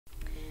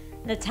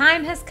The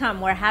time has come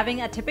where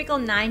having a typical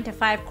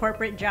 9-to-5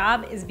 corporate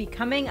job is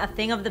becoming a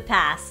thing of the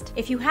past.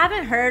 If you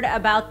haven't heard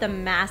about the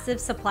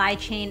massive supply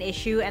chain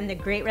issue and the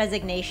great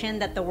resignation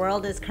that the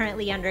world is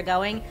currently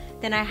undergoing,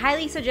 then I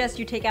highly suggest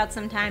you take out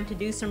some time to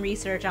do some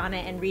research on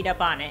it and read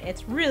up on it.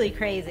 It's really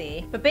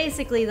crazy. But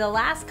basically, the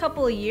last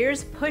couple of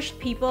years pushed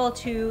people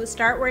to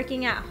start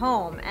working at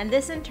home, and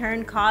this in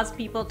turn caused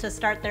people to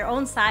start their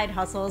own side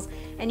hustles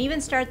and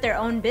even start their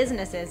own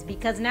businesses,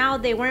 because now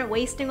they weren't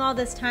wasting all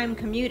this time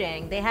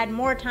commuting. They had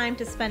more time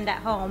to spend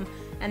at home,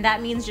 and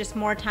that means just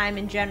more time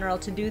in general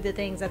to do the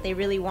things that they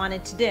really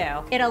wanted to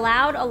do. It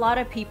allowed a lot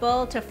of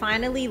people to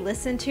finally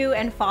listen to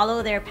and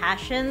follow their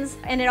passions,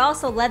 and it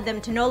also led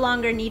them to no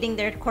longer needing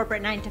their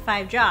corporate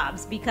 9-to-5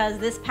 jobs, because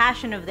this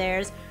passion of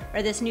theirs,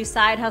 or this new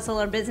side hustle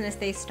or business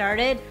they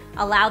started,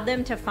 allowed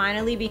them to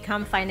finally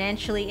become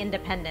financially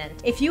independent.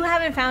 If you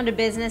haven't found a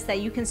business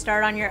that you can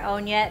start on your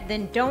own yet,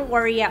 then don't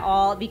worry at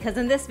all, because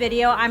in this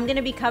video I'm going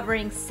to be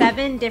covering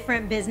 7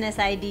 different business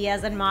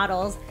ideas and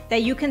models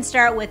that you can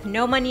start with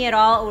no money at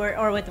all,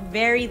 or with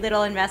very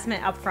little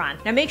investment up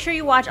front. Now make sure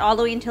you watch all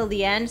the way until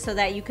the end so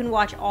that you can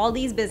watch all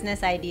these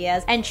business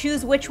ideas and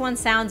choose which one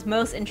sounds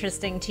most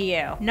interesting to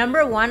you.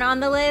 Number 1 on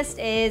the list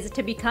is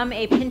to become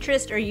a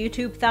Pinterest or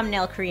YouTube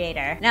thumbnail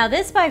creator. Now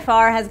this by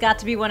far has got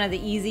to be one of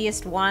the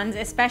easiest ones,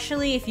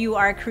 especially if you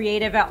are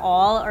creative at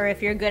all or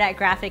if you're good at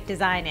graphic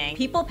designing.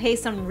 People pay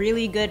some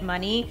really good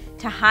money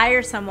to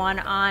hire someone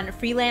on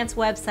freelance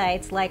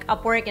websites like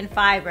Upwork and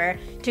Fiverr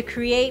to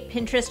create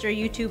Pinterest or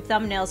YouTube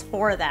thumbnails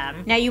for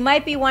them. Now you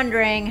might be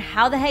wondering,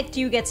 how the heck do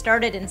you get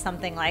started in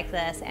something like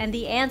this? And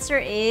the answer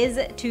is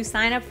to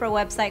sign up for a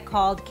website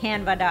called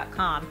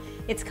canva.com.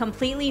 It's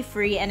completely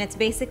free, and it's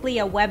basically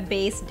a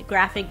web-based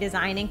graphic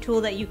designing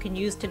tool that you can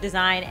use to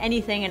design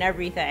anything and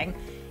everything.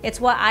 It's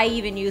what I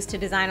even use to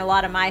design a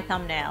lot of my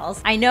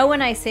thumbnails. I know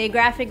when I say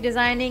graphic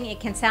designing,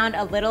 it can sound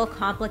a little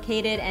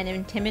complicated and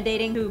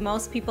intimidating to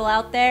most people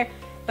out there,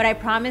 but I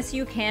promise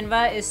you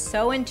Canva is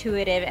so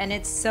intuitive and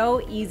it's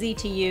so easy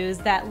to use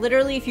that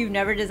literally if you've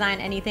never designed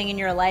anything in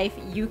your life,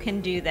 you can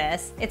do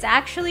this. It's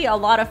actually a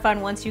lot of fun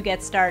once you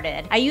get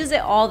started. I use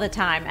it all the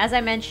time. As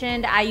I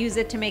mentioned, I use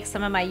it to make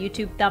some of my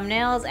YouTube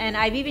thumbnails, and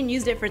I've even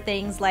used it for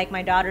things like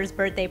my daughter's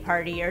birthday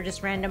party or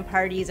just random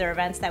parties or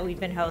events that we've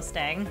been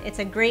hosting. It's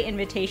a great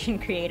invitation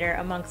creator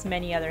amongst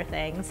many other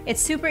things.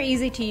 It's super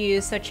easy to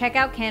use, so check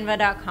out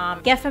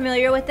canva.com, get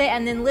familiar with it,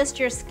 and then list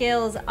your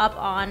skills up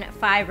on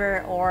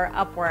Fiverr or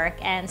Upwork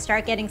and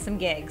start getting some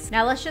gigs.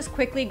 Now let's just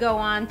quickly go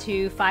on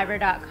to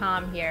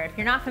Fiverr.com here. If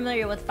you're not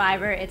familiar with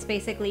Fiverr, it's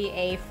basically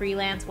a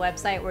freelance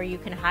website where you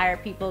can hire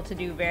people to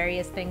do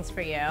various things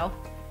for you.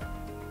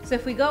 So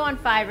if we go on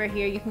Fiverr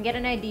here, you can get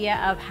an idea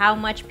of how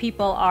much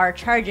people are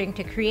charging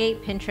to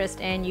create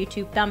Pinterest and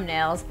YouTube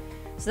thumbnails.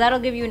 So that'll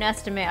give you an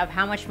estimate of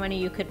how much money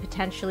you could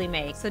potentially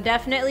make. So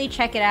definitely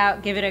check it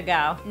out, give it a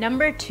go.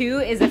 Number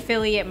 2 is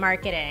affiliate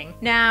marketing.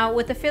 Now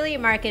with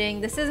affiliate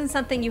marketing, this isn't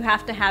something you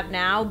have to have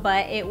now,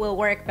 but it will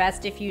work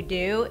best if you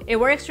do. It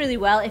works really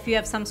well if you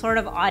have some sort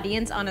of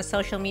audience on a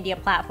social media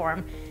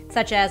platform,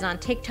 such as on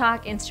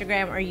TikTok,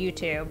 Instagram, or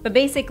YouTube. But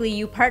basically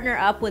you partner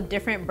up with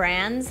different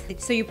brands,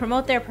 so you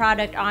promote their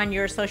product on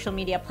your social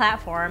media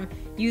platform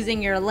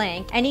using your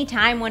link.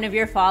 Anytime one of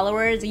your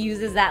followers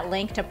uses that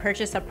link to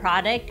purchase a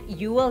product,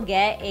 you will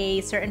get a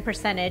certain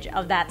percentage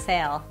of that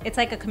sale. It's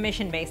like a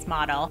commission-based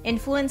model.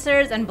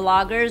 Influencers and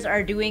bloggers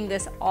are doing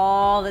this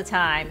all the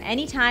time.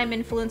 Anytime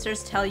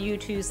influencers tell you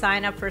to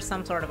sign up for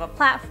some sort of a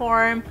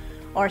platform,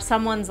 or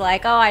someone's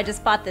like, oh, I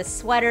just bought this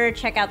sweater,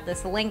 check out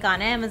this link on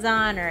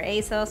Amazon or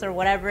ASOS or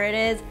whatever it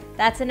is,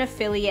 that's an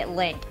affiliate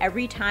link.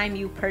 Every time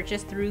you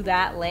purchase through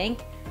that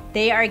link,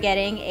 they are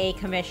getting a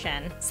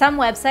commission. Some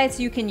websites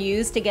you can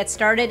use to get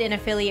started in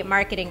affiliate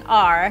marketing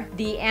are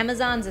the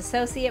Amazon's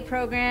Associate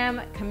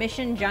Program,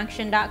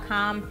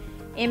 CommissionJunction.com,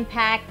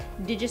 Impact,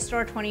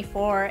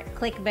 Digistore24,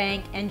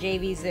 ClickBank, and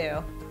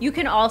JVZoo. You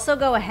can also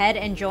go ahead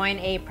and join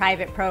a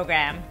private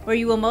program where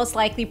you will most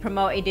likely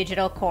promote a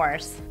digital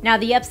course. Now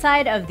the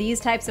upside of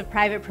these types of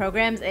private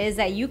programs is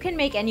that you can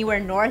make anywhere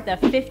north of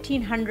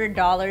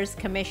 $1,500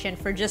 commission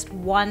for just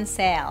one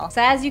sale.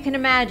 So as you can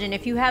imagine,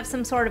 if you have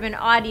some sort of an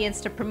audience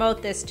to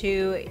promote this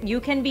to,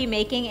 you can be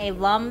making a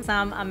lump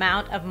sum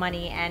amount of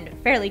money and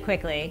fairly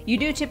quickly. You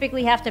do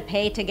typically have to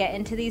pay to get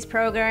into these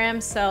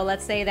programs, so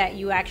let's say that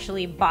you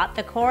actually bought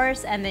the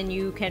course and then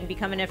you can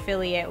become an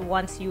affiliate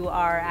once you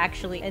are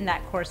actually in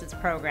that course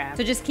program.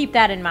 So just keep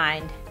that in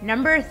mind.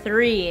 Number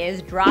 3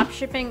 is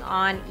dropshipping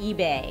on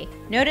eBay.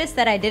 Notice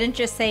that I didn't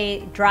just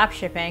say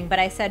dropshipping, but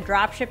I said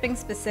dropshipping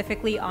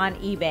specifically on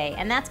eBay.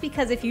 And that's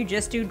because if you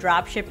just do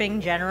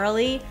dropshipping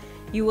generally,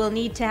 you will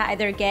need to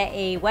either get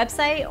a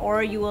website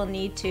or you will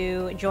need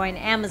to join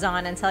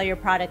Amazon and sell your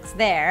products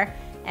there.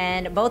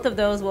 And both of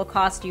those will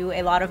cost you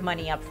a lot of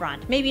money up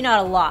front. Maybe not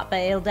a lot,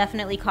 but it'll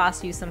definitely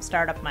cost you some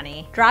startup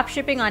money.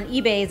 Dropshipping on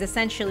eBay is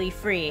essentially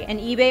free, and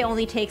eBay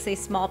only takes a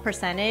small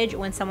percentage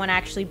when someone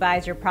actually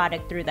buys your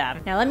product through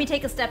them. Now let me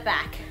take a step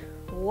back.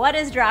 What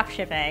is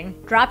dropshipping?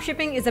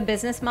 Dropshipping is a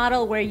business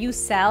model where you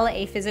sell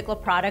a physical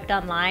product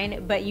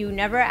online, but you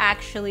never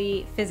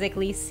actually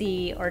physically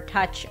see or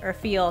touch or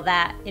feel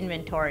that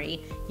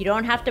inventory. You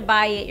don't have to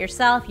buy it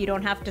yourself, you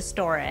don't have to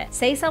store it.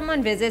 Say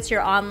someone visits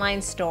your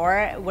online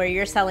store where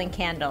you're selling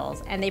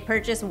candles and they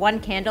purchase one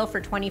candle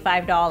for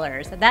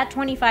 $25. That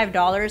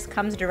 $25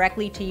 comes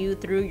directly to you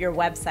through your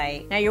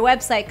website. Now your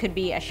website could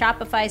be a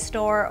Shopify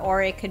store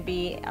or it could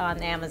be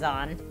on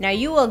Amazon. Now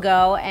you will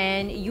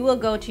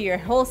go to your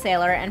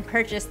wholesaler and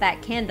purchase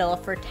that candle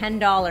for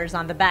 $10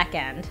 on the back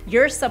end.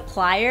 Your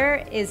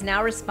supplier is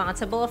now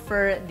responsible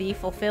for the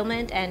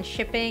fulfillment and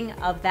shipping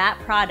of that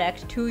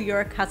product to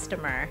your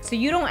customer. So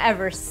you don't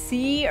ever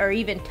see or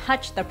even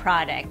touch the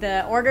product.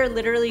 The order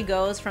literally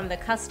goes from the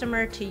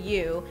customer to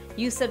you.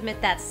 You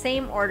submit that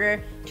same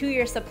order to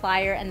your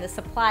supplier and the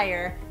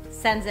supplier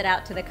sends it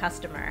out to the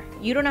customer.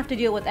 You don't have to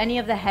deal with any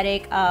of the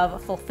headache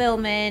of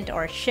fulfillment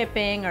or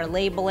shipping or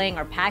labeling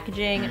or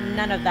packaging,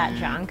 none of that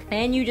junk.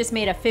 And you just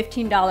made a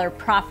 $15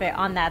 profit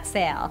on that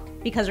sale.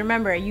 Because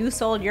remember, you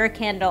sold your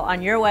candle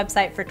on your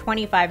website for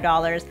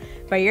 $25,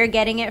 but you're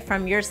getting it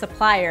from your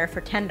supplier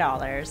for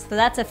 $10. So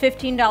that's a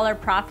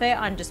 $15 profit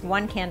on just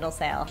one candle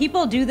sale.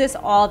 People do this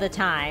all the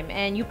time,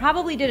 and you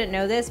probably didn't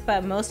know this,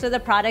 but most of the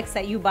products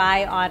that you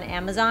buy on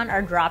Amazon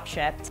are drop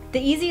shipped. The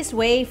easiest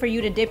way for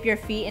you to dip your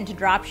feet into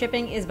drop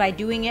shipping is by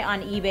doing it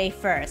on eBay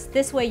first.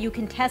 This way you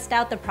can test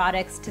out the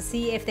products to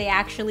see if they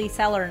actually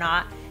sell or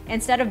not,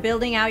 instead of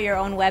building out your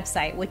own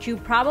website, which you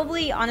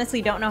probably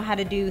honestly don't know how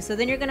to do. So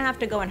then you're gonna have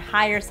to go and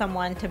hire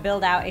someone to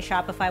build out a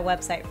Shopify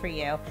website for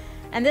you.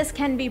 And this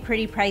can be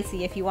pretty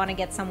pricey if you want to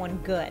get someone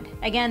good.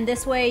 Again,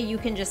 this way you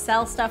can just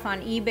sell stuff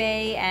on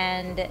eBay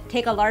and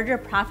take a larger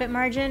profit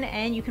margin,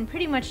 and you can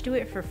pretty much do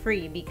it for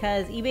free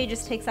because eBay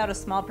just takes out a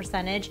small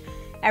percentage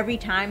every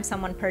time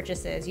someone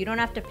purchases. You don't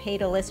have to pay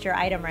to list your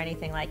item or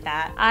anything like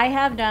that. I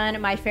have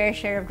done my fair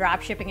share of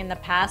drop shipping in the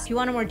past. If you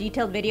want a more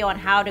detailed video on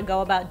how to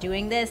go about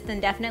doing this, then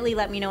definitely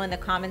let me know in the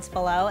comments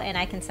below and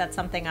I can set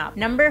something up.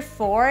 Number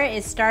 4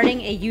 is starting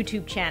a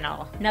YouTube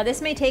channel. Now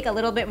this may take a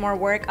little bit more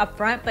work up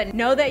front, but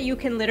know that you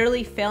can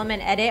literally film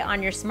and edit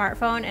on your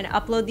smartphone and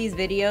upload these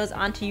videos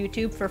onto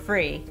YouTube for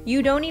free.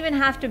 You don't even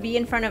have to be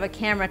in front of a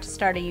camera to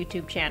start a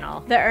YouTube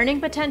channel. The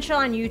earning potential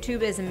on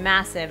YouTube is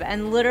massive,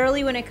 and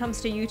literally when it comes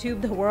to YouTube,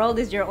 the world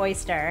is your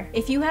oyster.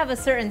 If you have a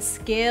certain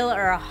skill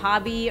or a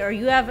hobby, or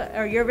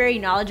you're very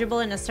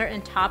knowledgeable in a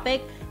certain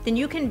topic, then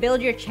you can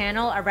build your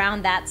channel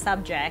around that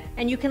subject.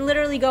 And you can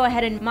literally go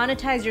ahead and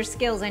monetize your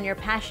skills and your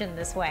passion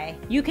this way.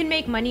 You can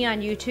make money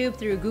on YouTube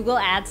through Google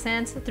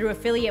AdSense, through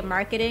affiliate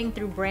marketing,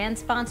 through brand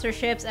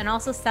sponsorships, and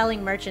also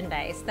selling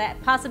merchandise. The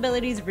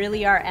possibilities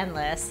really are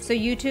endless. So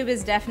YouTube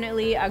is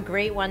definitely a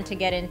great one to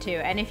get into.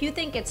 And if you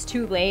think it's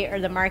too late or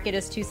the market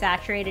is too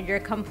saturated,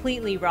 you're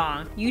completely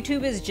wrong.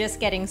 YouTube is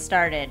just getting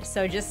started.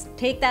 So just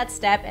take that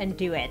step and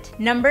do it.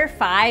 Number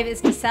 5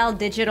 is to sell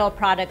digital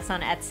products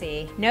on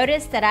Etsy.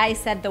 Notice that I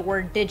said the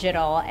word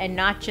digital and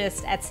not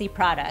just Etsy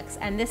products,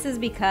 and this is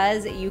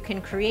because you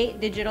can create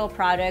digital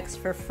products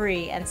for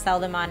free and sell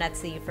them on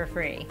Etsy for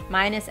free,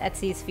 minus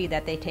Etsy's fee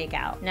that they take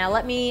out. Now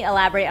let me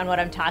elaborate on what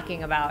I'm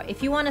talking about.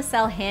 If you want to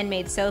sell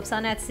handmade soaps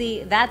on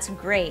Etsy, that's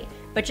great.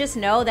 But just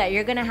know that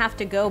you're gonna have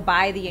to go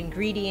buy the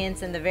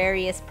ingredients and the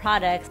various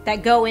products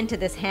that go into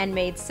this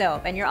handmade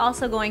soap. And you're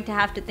also going to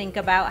have to think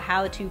about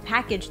how to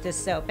package this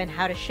soap and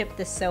how to ship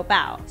this soap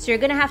out. So you're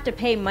gonna have to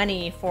pay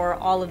money for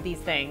all of these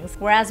things.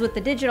 Whereas with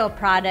the digital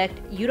product,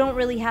 you don't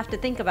really have to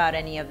think about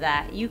any of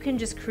that. You can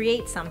just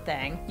create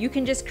something. You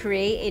can just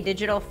create a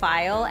digital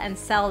file and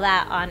sell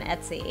that on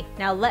Etsy.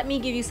 Now let me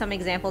give you some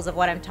examples of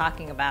what I'm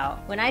talking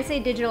about. When I say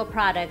digital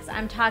products,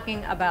 I'm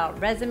talking about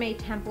resume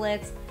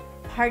templates,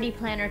 party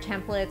planner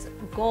templates,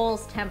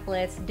 goals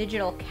templates,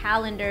 digital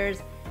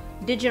calendars,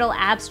 digital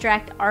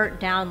abstract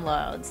art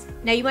downloads.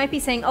 Now you might be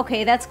saying,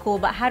 okay, that's cool,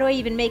 but how do I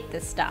even make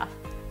this stuff?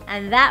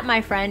 And that, my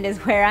friend, is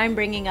where I'm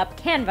bringing up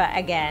Canva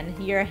again,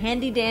 your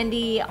handy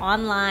dandy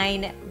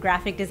online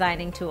graphic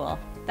designing tool.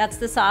 That's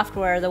the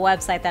software, the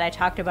website that I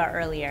talked about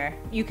earlier.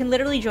 You can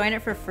literally join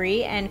it for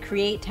free and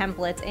create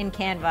templates in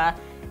Canva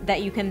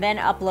that you can then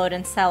upload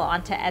and sell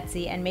onto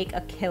Etsy and make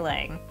a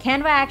killing.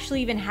 Canva actually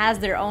even has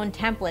their own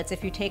templates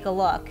if you take a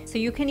look. So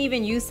you can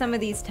even use some of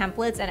these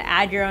templates and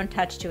add your own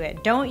touch to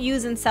it. Don't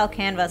use and sell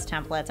Canva's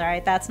templates, all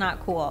right? That's not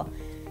cool.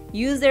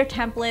 Use their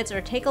templates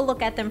or take a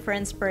look at them for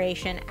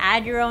inspiration,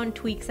 add your own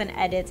tweaks and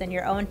edits and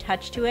your own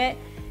touch to it,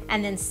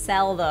 and then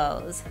sell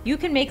those. You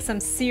can make some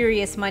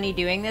serious money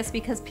doing this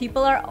because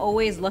people are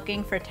always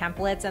looking for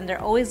templates and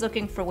they're always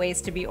looking for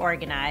ways to be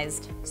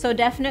organized. So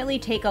definitely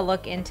take a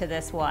look into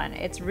this one.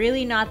 It's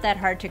really not that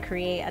hard to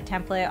create a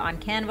template on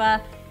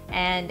Canva,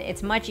 and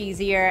it's much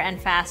easier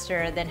and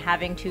faster than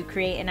having to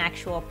create an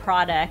actual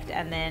product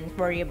and then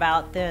worry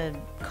about the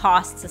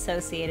costs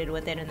associated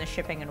with it and the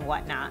shipping and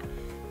whatnot.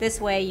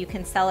 This way you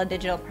can sell a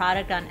digital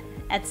product on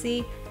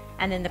Etsy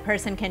and then the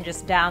person can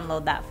just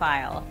download that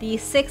file. The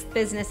sixth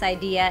business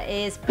idea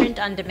is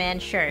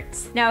print-on-demand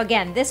shirts. Now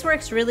again, this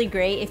works really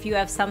great if you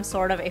have some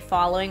sort of a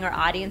following or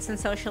audience in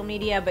social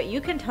media, but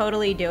you can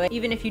totally do it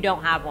even if you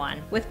don't have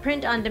one. With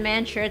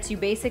print-on-demand shirts, you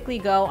basically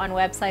go on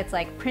websites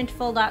like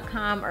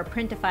Printful.com or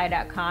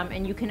Printify.com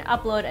and you can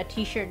upload a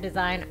t-shirt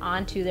design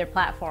onto their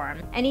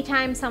platform.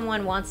 Anytime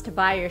someone wants to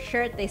buy your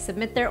shirt, they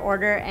submit their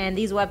order and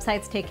these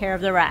websites take care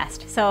of the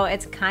rest. So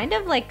it's kind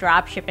of like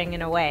drop shipping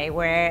in a way,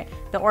 where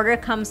the order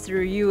comes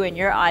through you and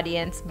your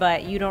audience,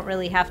 but you don't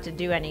really have to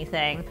do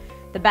anything.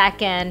 The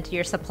back end,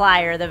 your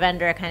supplier, the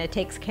vendor, kind of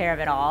takes care of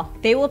it all.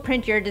 They will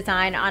print your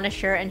design on a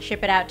shirt and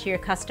ship it out to your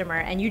customer,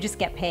 and you just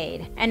get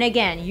paid. And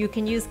again, you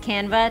can use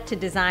Canva to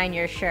design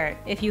your shirt.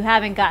 If you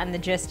haven't gotten the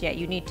gist yet,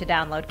 you need to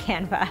download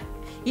Canva,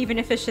 even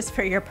if it's just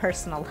for your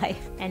personal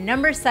life. And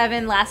number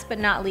 7, last but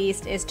not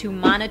least, is to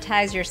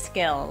monetize your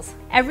skills.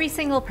 Every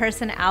single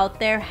person out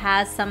there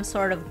has some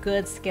sort of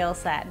good skill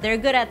set. They're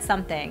good at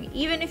something.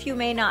 Even if you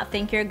may not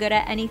think you're good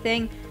at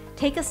anything,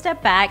 take a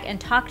step back and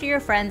talk to your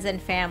friends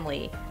and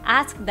family.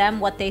 Ask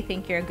them what they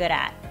think you're good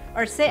at.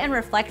 Or sit and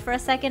reflect for a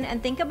second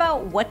and think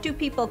about, what do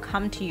people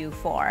come to you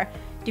for?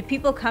 Do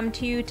people come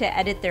to you to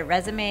edit their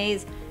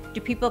resumes? Do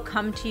people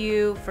come to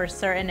you for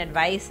certain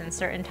advice and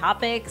certain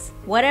topics?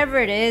 Whatever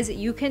it is,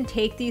 you can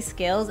take these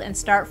skills and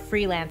start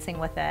freelancing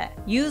with it.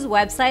 Use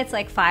websites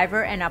like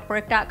Fiverr and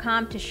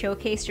Upwork.com to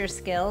showcase your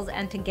skills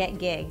and to get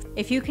gigs.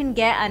 If you can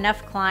get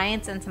enough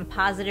clients and some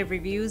positive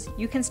reviews,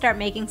 you can start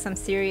making some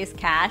serious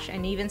cash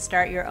and even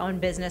start your own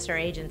business or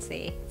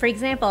agency. For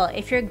example,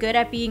 if you're good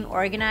at being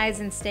organized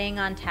and staying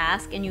on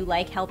task and you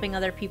like helping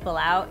other people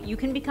out, you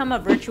can become a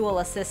virtual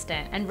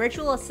assistant. And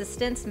virtual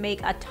assistants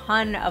make a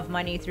ton of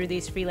money through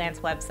these freelance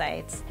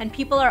websites, and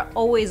people are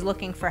always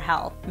looking for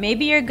help.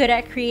 Maybe you're good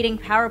at creating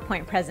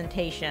PowerPoint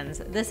presentations.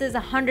 This is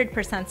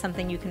 100%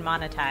 something you can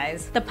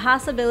monetize. The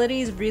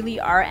possibilities really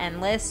are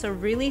endless, so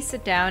really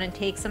sit down and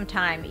take some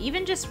time.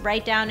 Even just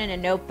write down in a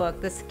notebook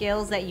the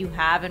skills that you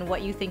have and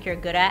what you think you're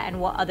good at and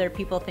what other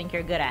people think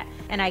you're good at.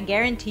 And I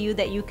guarantee you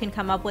that you can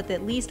come up with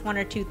at least 1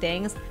 or 2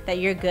 things that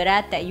you're good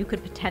at that you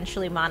could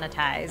potentially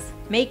monetize.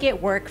 Make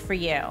it work for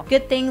you.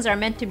 Good things are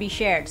meant to be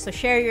shared, so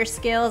share your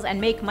skills and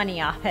make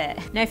money off it.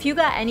 Now, if you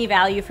got any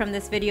value from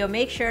this video,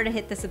 make sure to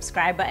hit the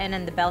subscribe button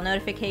and the bell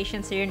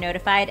notification so you're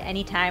notified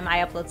anytime I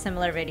upload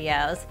similar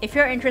videos. If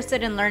you're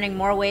interested in learning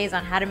more ways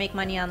on how to make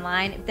money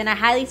online, then I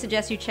highly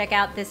suggest you check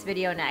out this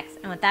video next.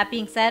 And with that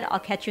being said, I'll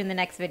catch you in the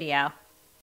next video.